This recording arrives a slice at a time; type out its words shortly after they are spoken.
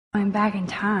Going back in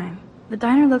time. The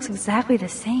diner looks exactly the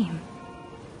same.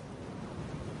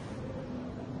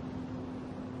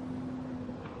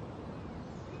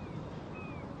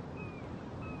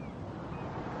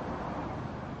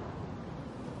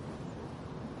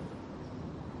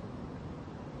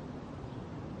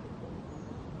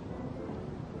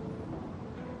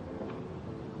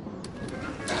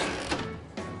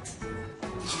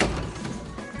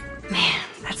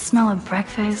 Smell of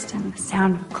breakfast and the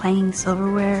sound of clanging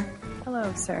silverware.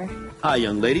 Hello, sir. Hi,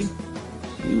 young lady.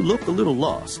 You look a little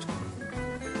lost.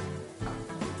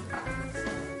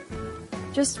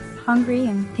 Just hungry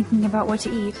and thinking about what to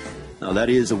eat. Now, that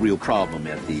is a real problem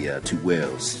at the Two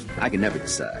Wells. I can never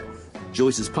decide.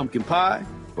 Joyce's pumpkin pie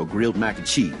or grilled mac and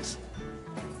cheese?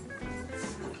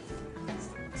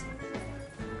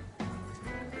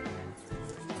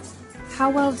 How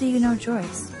well do you know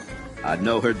Joyce? I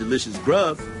know her delicious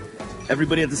grub.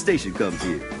 Everybody at the station comes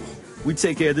here. We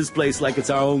take care of this place like it's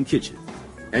our own kitchen.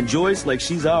 And Joyce like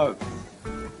she's our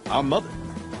mother.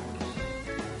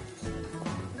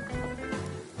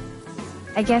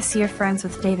 I guess you're friends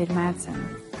with David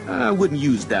Madsen. I wouldn't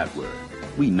use that word.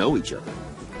 We know each other.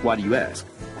 Why do you ask?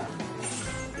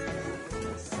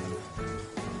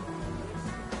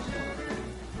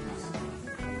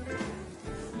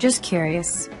 Just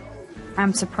curious.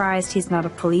 I'm surprised he's not a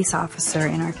police officer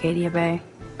in Arcadia Bay.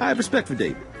 I have respect for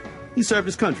David. He served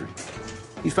his country.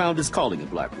 He found his calling in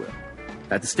Blackwell.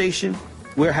 At the station,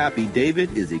 we're happy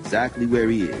David is exactly where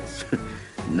he is.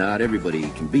 Not everybody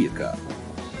can be a cop.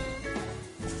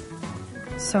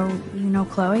 So, you know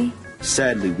Chloe?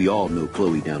 Sadly, we all know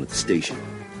Chloe down at the station.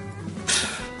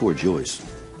 Poor Joyce.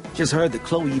 Just heard that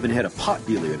Chloe even had a pot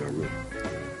dealer in her room.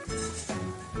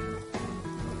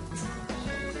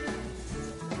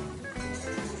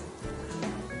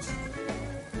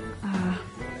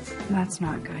 That's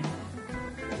not good.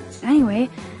 Anyway,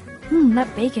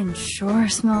 that bacon sure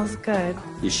smells good.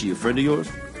 Is she a friend of yours?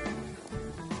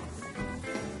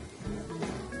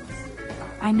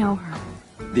 I know her.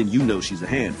 Then you know she's a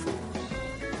handful.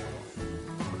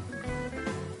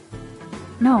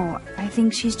 No, I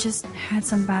think she's just had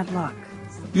some bad luck.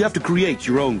 You have to create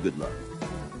your own good luck.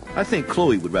 I think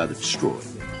Chloe would rather destroy.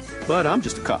 But I'm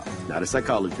just a cop, not a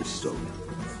psychologist, so...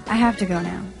 I have to go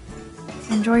now.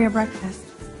 Enjoy your breakfast.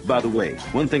 By the way,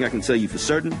 one thing I can tell you for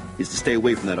certain is to stay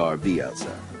away from that RV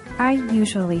outside. I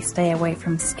usually stay away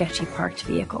from sketchy parked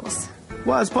vehicles.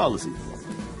 Wise policy.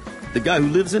 The guy who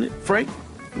lives in it, Frank,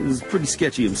 is pretty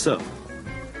sketchy himself.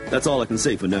 That's all I can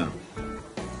say for now.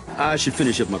 I should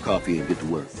finish up my coffee and get to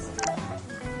work.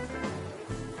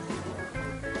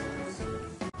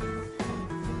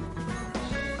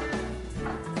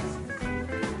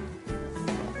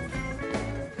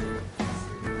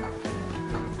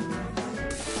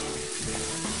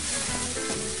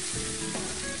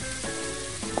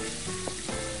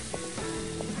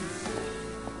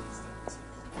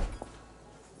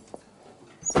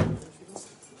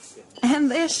 And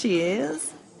there she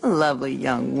is. A lovely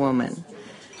young woman.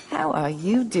 How are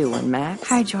you doing, Max?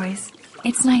 Hi, Joyce.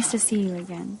 It's nice to see you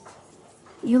again.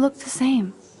 You look the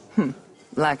same.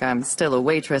 Like I'm still a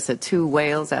waitress at Two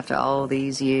Whales after all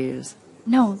these years.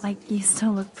 No, like you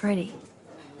still look pretty.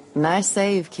 Nice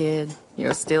save, kid.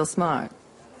 You're still smart.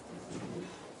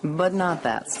 But not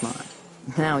that smart.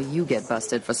 Now you get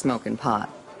busted for smoking pot.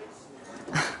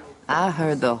 I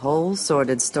heard the whole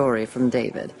sordid story from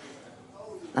David.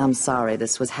 I'm sorry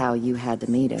this was how you had to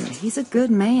meet him. He's a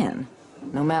good man,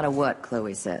 no matter what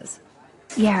Chloe says.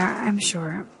 Yeah, I'm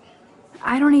sure.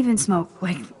 I don't even smoke,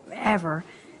 like, ever.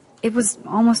 It was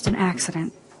almost an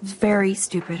accident. It was very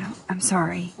stupid. I'm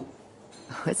sorry.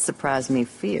 It surprised me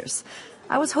fierce.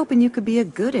 I was hoping you could be a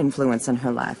good influence in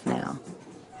her life now.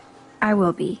 I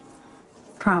will be.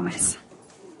 Promise.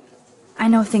 I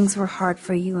know things were hard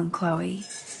for you and Chloe.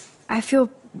 I feel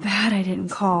bad I didn't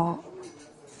call.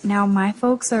 Now my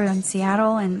folks are in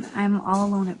Seattle and I'm all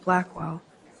alone at Blackwell.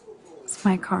 It's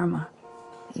my karma.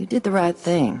 You did the right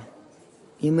thing.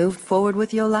 You moved forward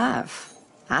with your life.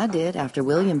 I did after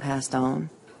William passed on.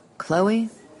 Chloe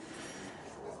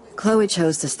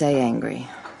chose to stay angry.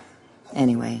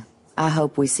 Anyway, I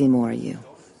hope we see more of you.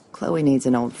 Chloe needs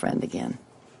an old friend again.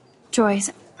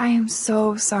 Joyce, I am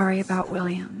so sorry about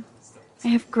William. I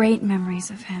have great memories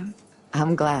of him.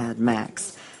 I'm glad,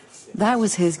 Max. That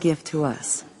was his gift to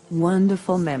us.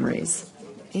 Wonderful memories.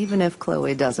 Even if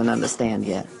Chloe doesn't understand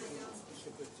yet.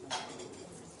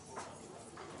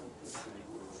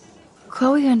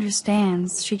 Chloe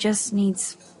understands. She just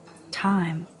needs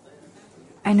time.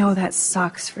 I know that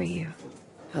sucks for you.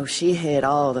 Oh, she hit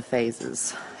all the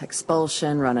phases.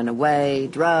 Expulsion, running away,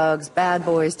 drugs, bad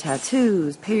boys,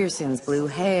 tattoos, piercings, blue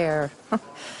hair.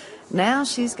 Now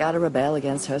she's got to rebel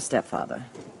against her stepfather.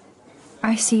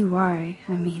 I see why.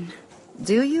 I mean,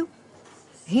 Do you?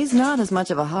 He's not as much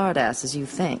of a hard ass as you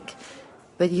think.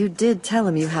 But you did tell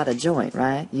him you had a joint,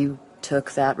 right? You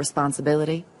took that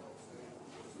responsibility?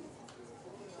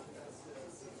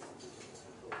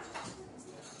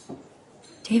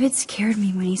 David scared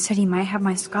me when he said he might have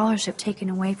my scholarship taken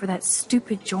away for that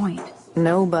stupid joint.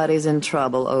 Nobody's in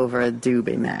trouble over a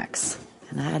doobie, Max.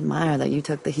 And I admire that you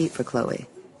took the heat for Chloe.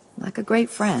 Like a great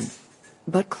friend.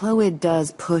 But Chloe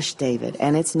does push David,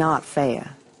 and it's not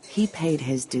fair. He paid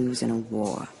his dues in a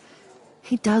war.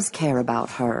 He does care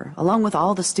about her, along with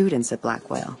all the students at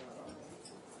Blackwell.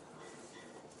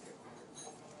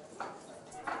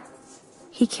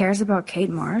 He cares about Kate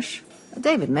Marsh?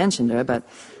 David mentioned her, but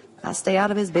I stay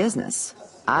out of his business.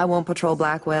 I won't patrol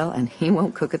Blackwell, and he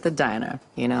won't cook at the diner,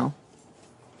 you know?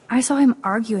 I saw him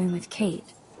arguing with Kate.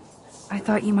 I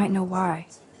thought you might know why.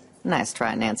 Nice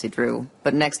try, Nancy Drew.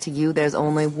 But next to you, there's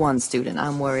only one student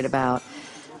I'm worried about.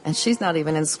 And she's not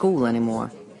even in school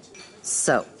anymore.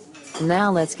 So, now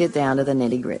let's get down to the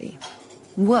nitty-gritty.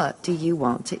 What do you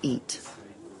want to eat?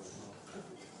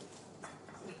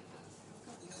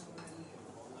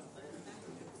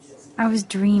 I was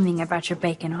dreaming about your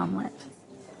bacon omelet.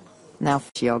 Now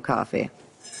f your coffee.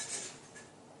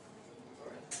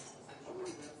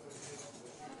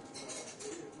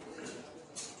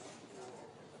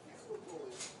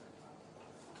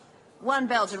 One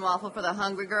Belgian waffle for the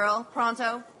hungry girl.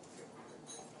 Pronto?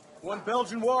 One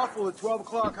Belgian waffle at 12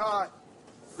 o'clock hot.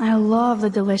 I love the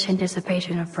delicious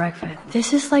anticipation of breakfast.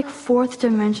 This is like fourth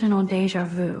dimensional deja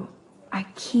vu. I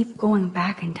keep going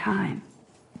back in time.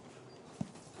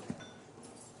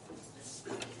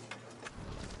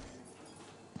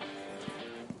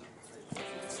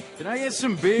 Can I get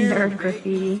some beer? Nerd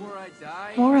graffiti.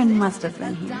 Warren must have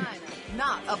been here.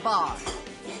 Not a bar.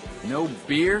 No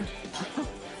beer?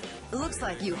 Looks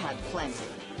like you had plenty.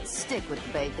 Stick with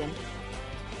the bacon.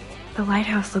 The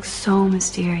lighthouse looks so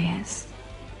mysterious.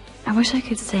 I wish I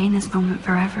could stay in this moment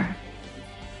forever.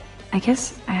 I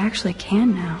guess I actually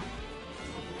can now.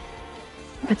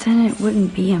 But then it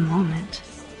wouldn't be a moment.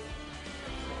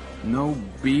 No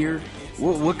beer?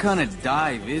 What kind of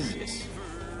dive is this?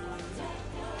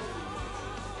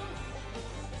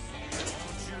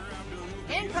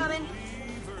 Incoming.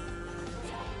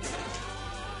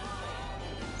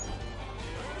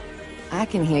 I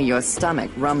can hear your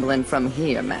stomach rumbling from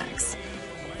here, Max.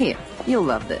 Here, you'll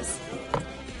love this.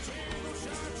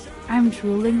 I'm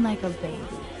drooling like a baby.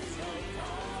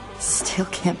 Still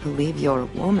can't believe you're a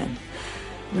woman.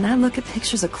 When I look at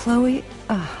pictures of Chloe,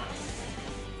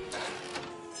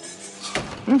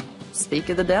 Speak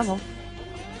of the devil.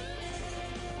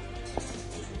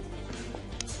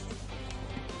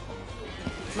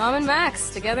 Mom and Max,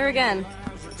 together again.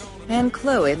 And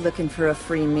Chloe looking for a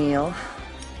free meal.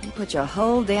 You put your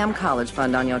whole damn college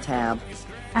fund on your tab.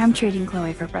 I'm treating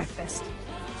Chloe for breakfast.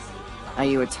 Are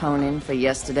you atoning for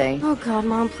yesterday? Oh god,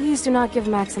 Mom, please do not give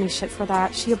Max any shit for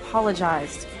that. She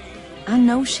apologized. I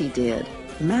know she did.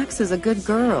 Max is a good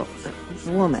girl.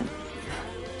 Woman.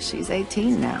 She's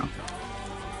 18 now.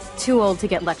 Too old to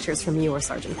get lectures from you or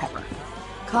Sergeant Pepper.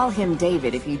 Call him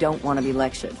David if you don't want to be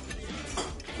lectured.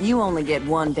 You only get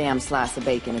one damn slice of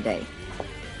bacon a day.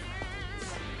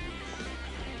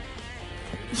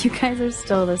 You guys are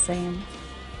still the same.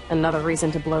 Another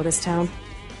reason to blow this town.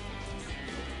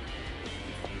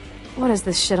 What is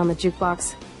this shit on the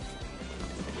jukebox?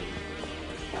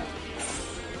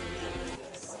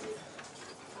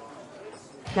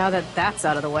 Now that that's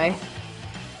out of the way.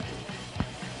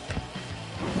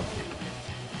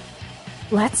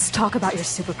 Let's talk about your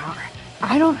superpower.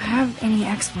 I don't have any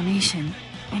explanation,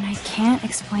 and I can't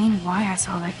explain why I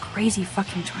saw that crazy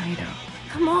fucking tornado.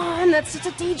 Come on, that's just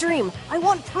a daydream. I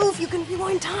want proof you can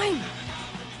rewind time.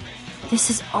 This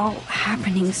is all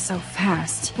happening so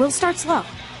fast. We'll start slow.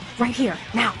 Right here,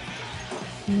 now.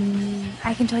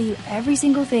 I can tell you every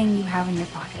single thing you have in your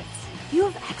pockets. You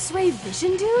have X-ray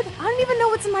vision, dude? I don't even know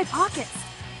what's in my pockets.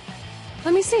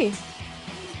 Let me see.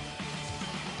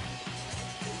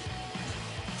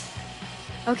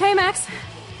 Okay, Max.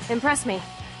 Impress me.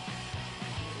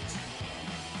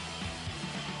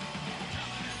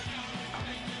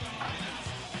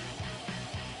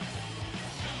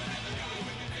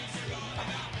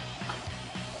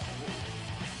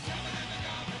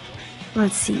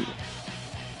 Let's see.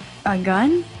 A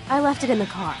gun? I left it in the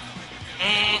car.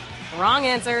 Wrong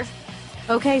answer.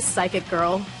 Okay, psychic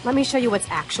girl. Let me show you what's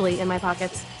actually in my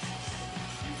pockets.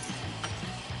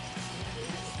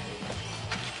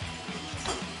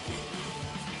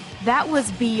 That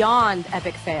was beyond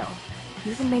epic fail.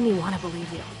 You even made me want to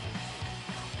believe you.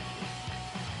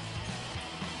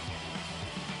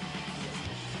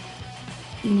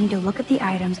 You need to look at the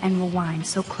items and rewind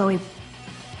so Chloe...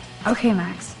 Okay,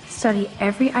 Max. Study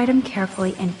every item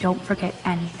carefully and don't forget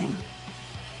anything.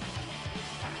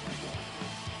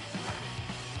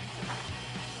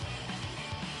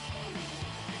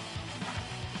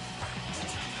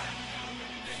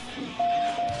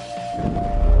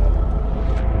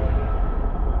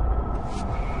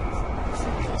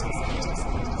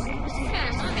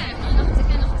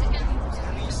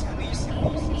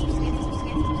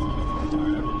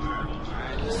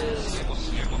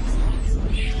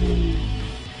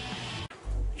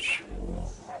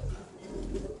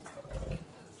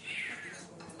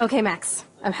 Okay, Max.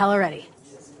 I'm hella ready.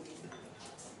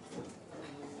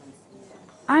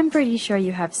 I'm pretty sure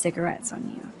you have cigarettes on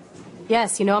you.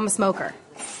 Yes, you know I'm a smoker.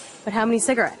 But how many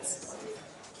cigarettes?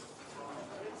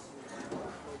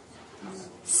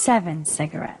 7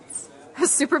 cigarettes. A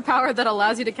superpower that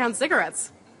allows you to count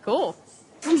cigarettes. Cool.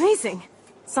 Amazing.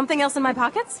 Something else in my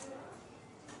pockets?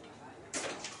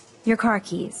 Your car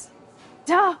keys.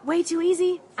 Duh, way too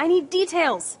easy. I need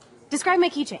details. Describe my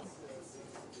keychain.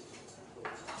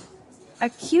 A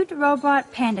cute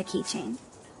robot panda keychain.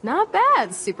 Not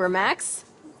bad, Super Max.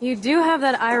 You do have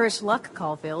that Irish luck,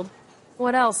 Caulfield.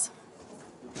 What else?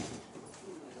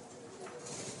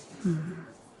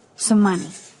 Some money.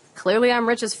 Clearly I'm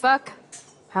rich as fuck.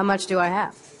 How much do I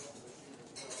have?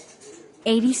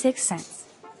 86 cents.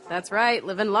 That's right,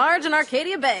 living large in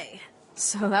Arcadia Bay.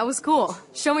 So that was cool.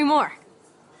 Show me more.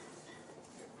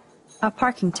 A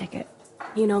parking ticket.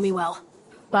 You know me well.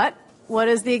 But what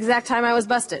is the exact time I was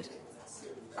busted?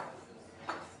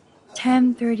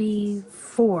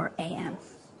 10:34 a.m.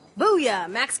 Booyah!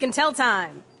 Max can tell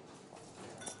time.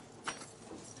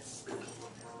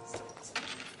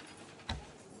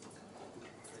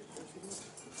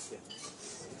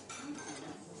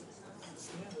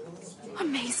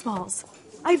 Amazeballs.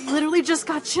 I've literally just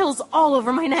got chills all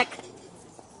over my neck.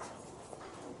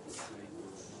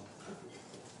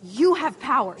 You have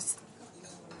powers.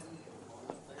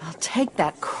 I'll take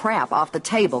that crap off the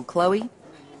table, Chloe.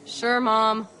 Sure,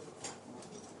 Mom.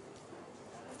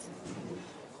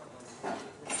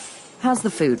 How's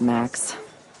the food, Max?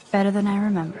 Better than I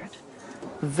remembered.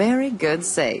 Very good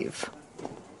save.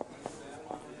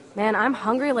 Man, I'm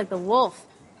hungry like the wolf.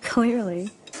 Clearly.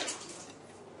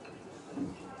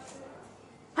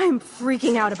 I'm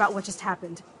freaking out about what just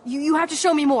happened. You have to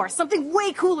show me more. Something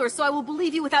way cooler so I will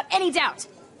believe you without any doubt.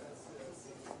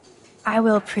 I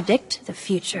will predict the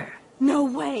future. No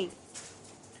way.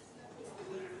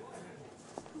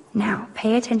 Now,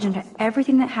 pay attention to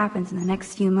everything that happens in the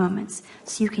next few moments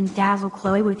so you can dazzle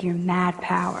Chloe with your mad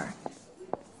power.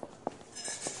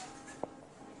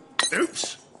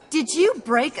 Oops. Did you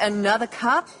break another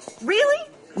cup? Really?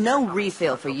 No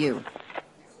refill for you.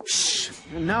 Shh.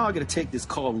 And now I gotta take this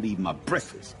call and leave my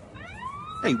breakfast.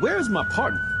 Hey, where's my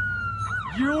partner?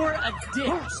 You're a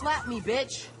dick. Slap me,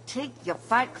 bitch. Take your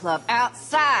fight club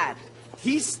outside.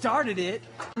 He started it.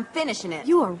 I'm finishing it.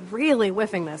 You are really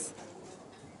whiffing this.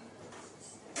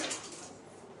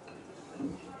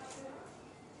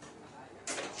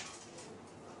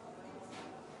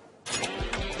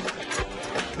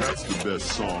 That's the best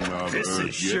song I've This heard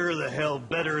is yet. sure the hell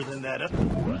better than that.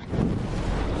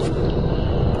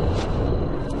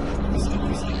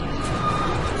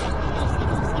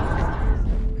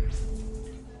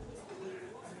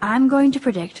 I'm going to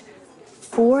predict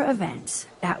 4 events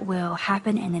that will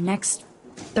happen in the next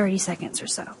 30 seconds or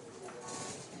so.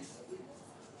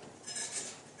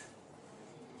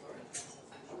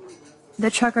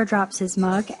 The trucker drops his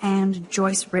mug and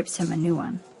Joyce rips him a new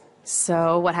one.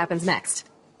 So, what happens next?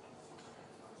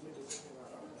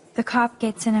 The cop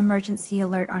gets an emergency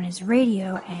alert on his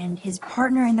radio and his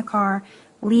partner in the car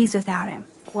leaves without him.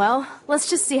 Well, let's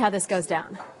just see how this goes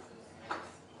down.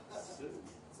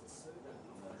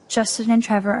 Justin and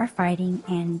Trevor are fighting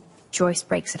and Joyce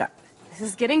breaks it up. This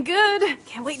is getting good.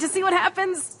 Can't wait to see what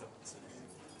happens.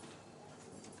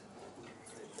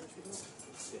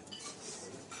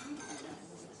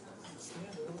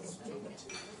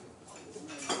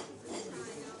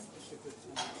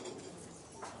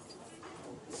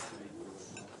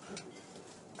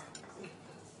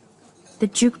 The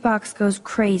jukebox goes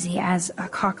crazy as a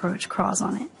cockroach crawls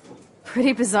on it.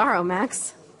 Pretty bizarro,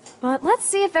 Max. But let's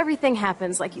see if everything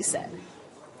happens like you said.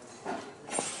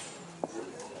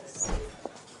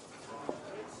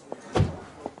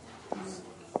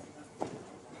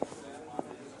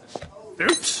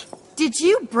 Oops. Did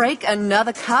you break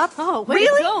another cup? Oh, way to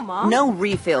really? go, Mom. No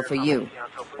refill for you.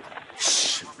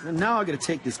 Shh. And now I gotta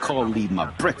take this call to leave my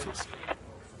breakfast.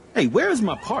 Hey, where is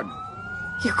my partner?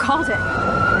 You called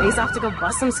it. He's off to go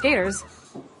bust some skaters.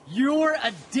 You're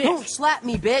a dick. Don't slap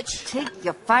me, bitch. Take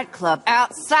your fight club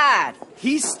outside.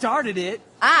 He started it.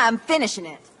 I'm finishing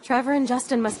it. Trevor and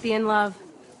Justin must be in love.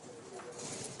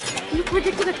 You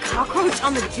predicted a cockroach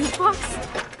on the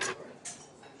jukebox?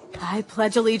 I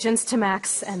pledge allegiance to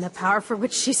Max and the power for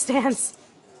which she stands.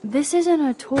 This isn't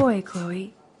a toy,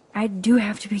 Chloe. I do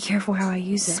have to be careful how I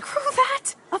use it. Screw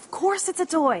that! Of course it's a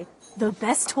toy. The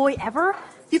best toy ever?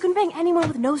 You can bang anyone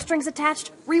with no strings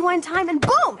attached, rewind time, and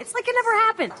boom! It's like it never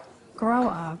happened. Grow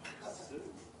up.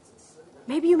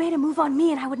 Maybe you made a move on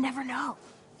me and I would never know.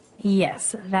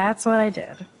 Yes, that's what I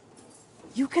did.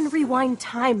 You can rewind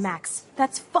time, Max.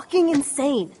 That's fucking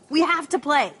insane. We have to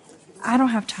play. I don't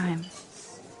have time.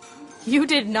 You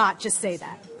did not just say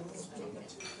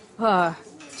that.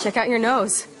 Check out your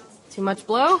nose. Too much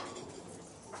blow?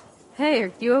 Hey,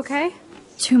 are you okay?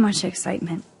 Too much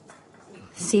excitement.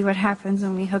 See what happens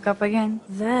when we hook up again?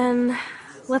 Then,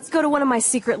 let's go to one of my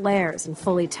secret lairs and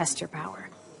fully test your power.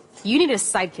 You need a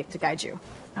sidekick to guide you.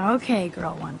 Okay,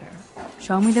 Girl Wonder.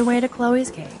 Show me the way to Chloe's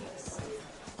cave.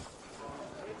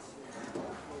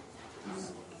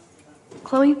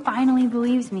 Chloe finally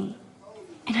believes me.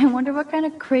 And I wonder what kind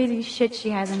of crazy shit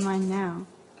she has in mind now.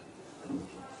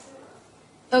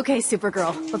 Okay,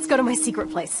 Supergirl, let's go to my secret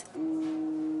place.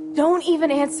 Don't even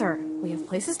answer. We have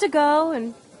places to go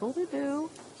and people to do.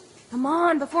 Come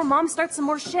on, before Mom starts some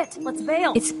more shit. Let's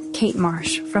bail. It's Kate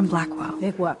Marsh from Blackwell.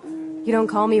 Big whoop. You don't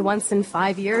call me once in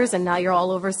 5 years and now you're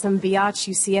all over some biatch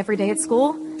you see every day at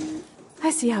school?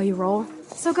 I see how you roll.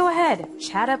 So go ahead,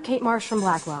 chat up Kate Marsh from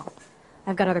Blackwell.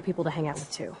 I've got other people to hang out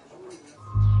with too.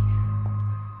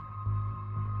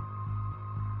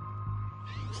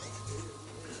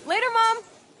 Later, Mom!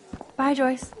 Bye,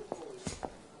 Joyce.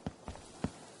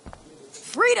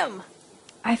 Freedom!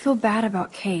 I feel bad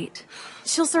about Kate.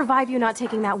 She'll survive you not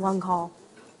taking that one call.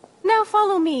 Now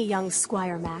follow me, young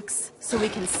Squire Max, so we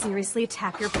can seriously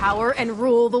tap your power and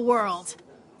rule the world.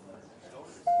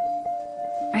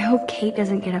 I hope Kate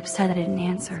doesn't get upset I didn't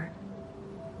answer.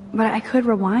 But I could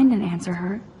rewind and answer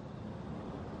her.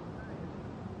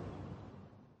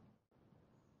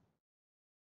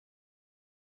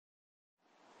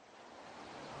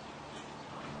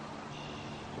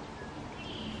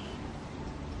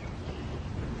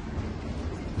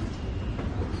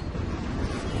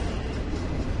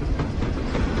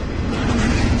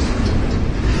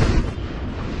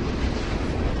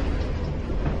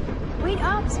 Wait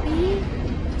up, Speedy.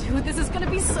 Dude, this is gonna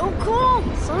be so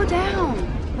cool! Slow down.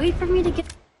 Wait for me to get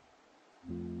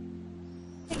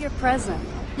your present.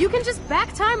 You can just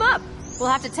back time up. We'll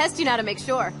have to test you now to make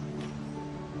sure.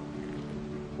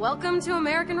 Welcome to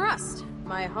American Rust,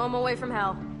 my home away from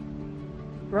hell.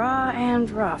 Raw and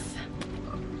rough.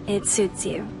 It suits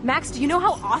you. Max, do you know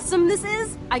how awesome this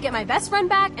is? I get my best friend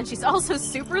back, and she's also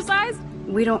supersized.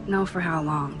 We don't know for how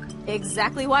long.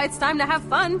 Exactly why it's time to have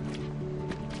fun.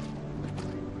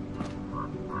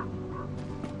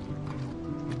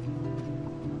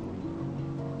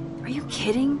 Are you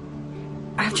kidding?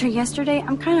 After yesterday,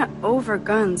 I'm kind of over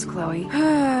guns, Chloe.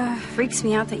 Freaks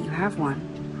me out that you have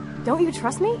one. Don't you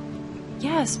trust me?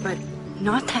 Yes, but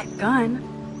not that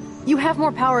gun. You have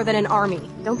more power than an army.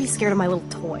 Don't be scared of my little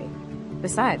toy.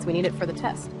 Besides, we need it for the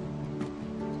test.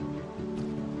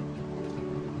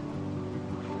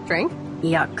 Drink?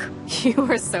 Yuck. You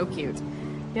are so cute.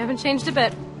 You haven't changed a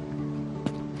bit.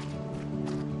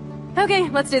 Okay,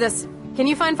 let's do this. Can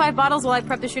you find 5 bottles while I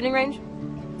prep the shooting range?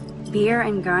 Beer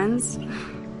and guns?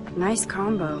 Nice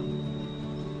combo.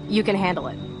 You can handle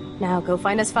it. Now go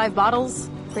find us 5 bottles,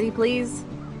 pretty please.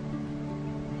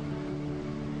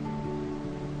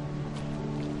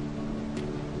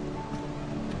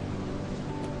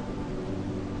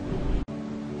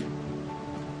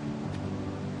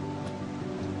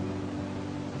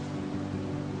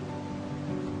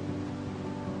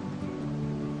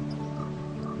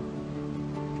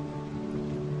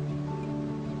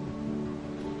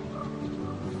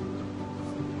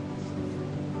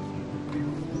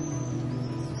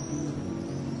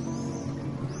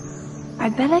 I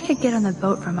bet I could get on the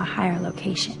boat from a higher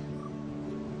location.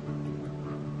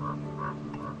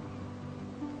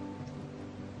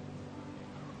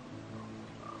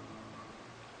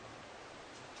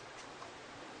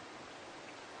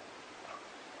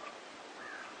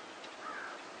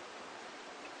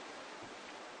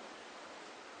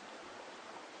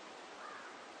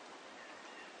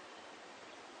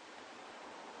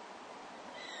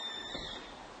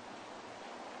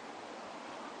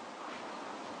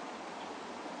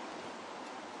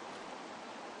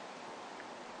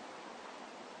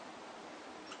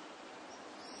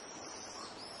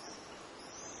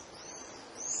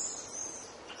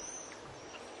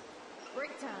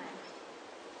 time.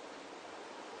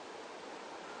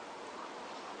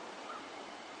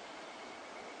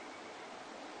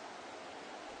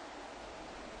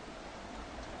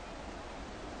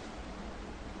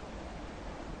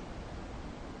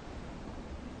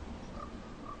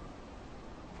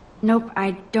 Nope,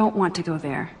 I don't want to go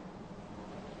there.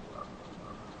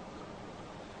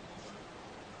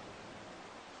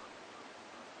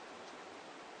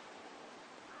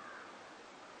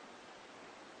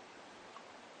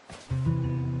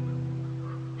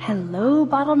 Hello,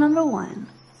 bottle number 1.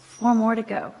 4 more to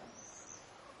go.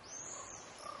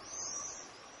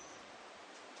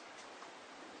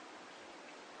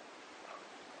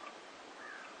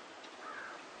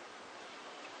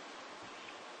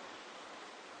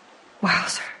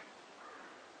 Wowzer.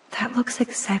 That looks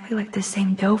exactly like the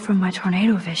same doe from my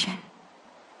tornado vision.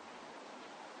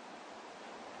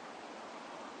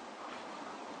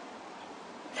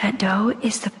 That doe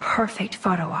is the perfect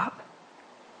photo op.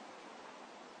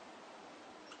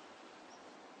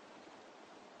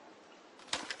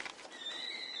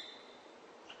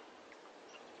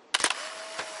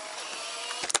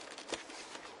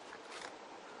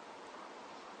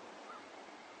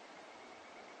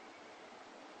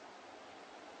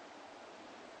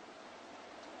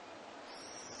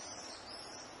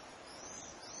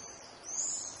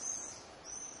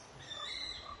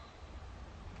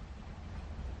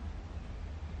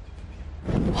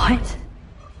 What?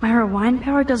 My rewind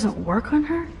power doesn't work on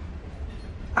her?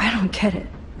 I don't get it.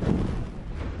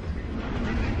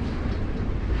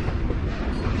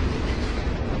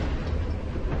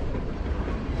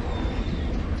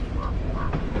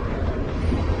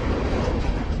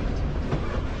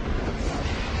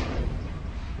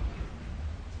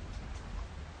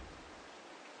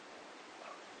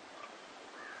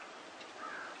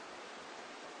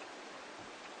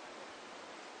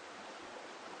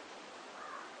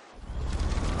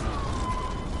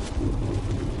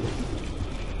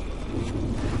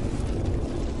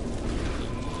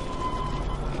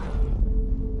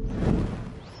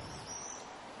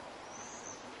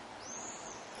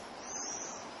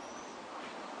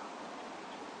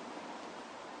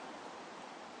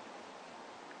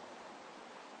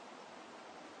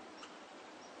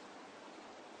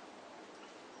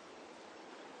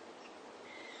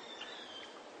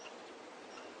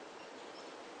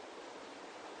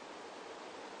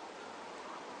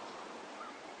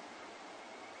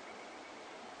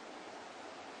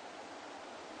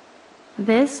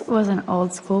 This was an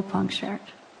old school punk shirt.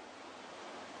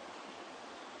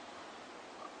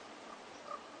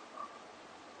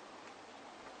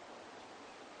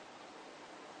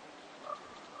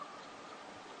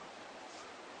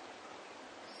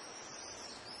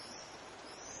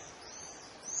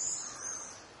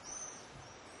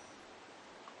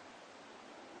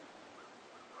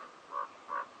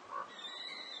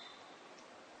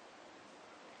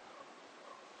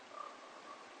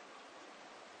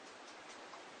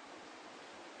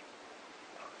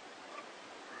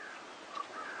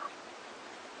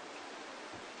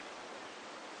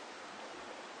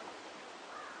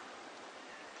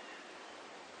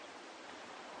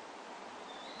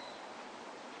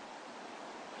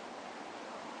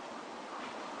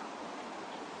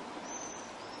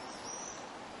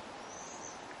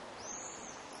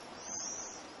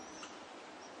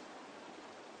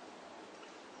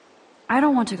 I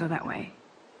don't want to go that way.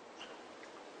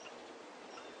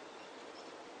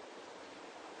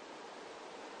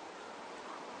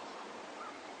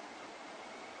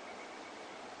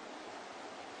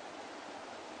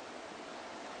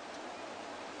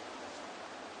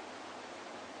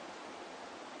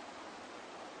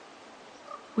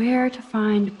 Where to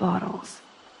find bottles?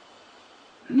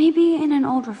 Maybe in an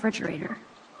old refrigerator.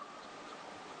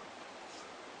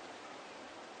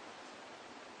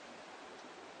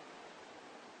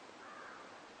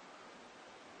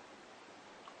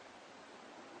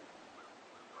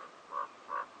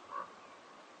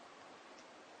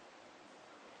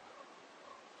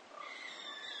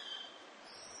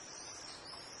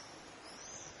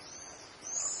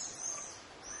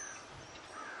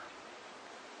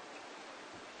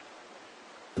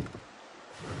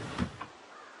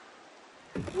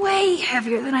 Way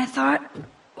heavier than I thought.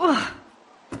 Ugh.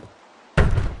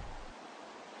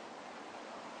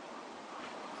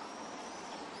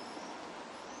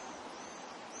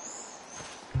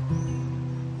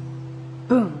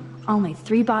 Boom. Only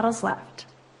 3 bottles left.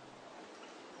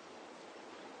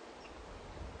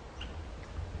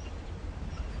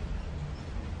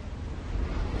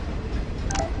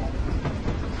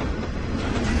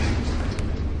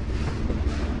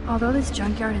 Although this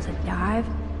junkyard is a dive,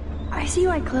 I see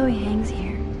why Chloe hangs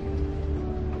here.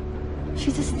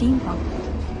 She's a steampunk.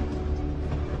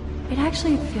 It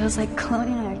actually feels like Chloe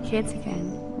and I are kids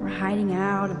again. We're hiding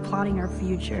out and plotting our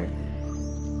future.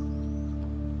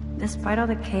 Despite all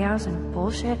the chaos and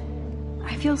bullshit,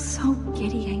 I feel so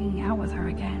giddy hanging out with her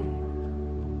again.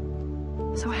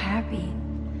 So happy.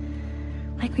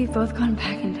 Like we've both gone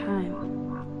back in time.